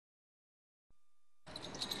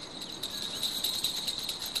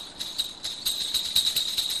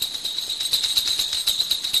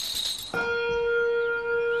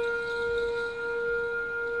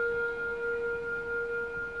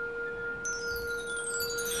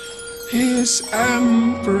His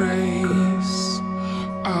embrace,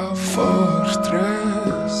 a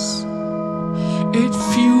fortress. It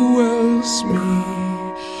fuels me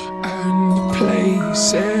and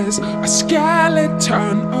places a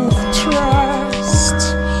skeleton of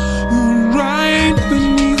trust right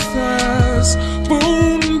beneath us,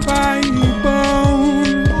 bone by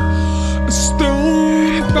bone,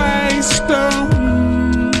 stone by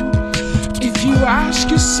stone. If you ask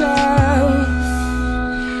yourself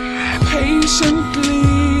patiently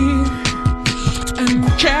and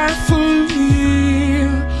carefully,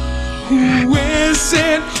 who is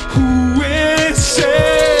it? Who is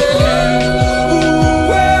it?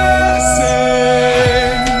 Who is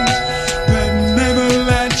it that never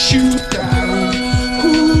let you down?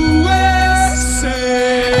 Who is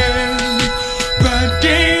it that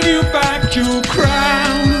gave you back your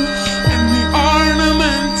crown? And the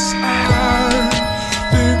ornaments are,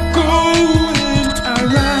 they're going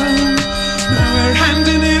around. Now they're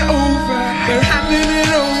handing it over, they're handing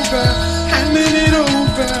it over, handing it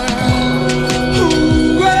over. Who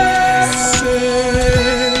was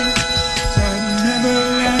it that never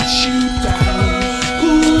let you down?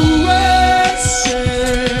 Who was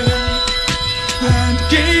it that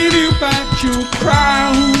gave you back your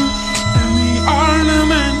crown? And the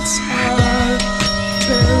ornaments are,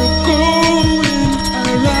 they're going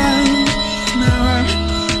around. Now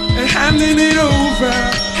they're handing it over,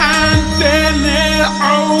 handing it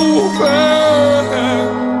over.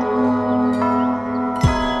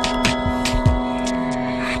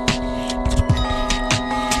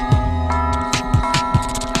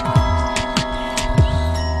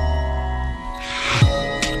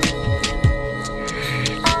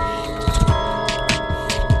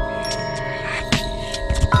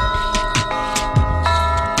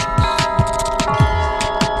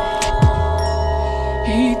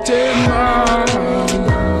 He did not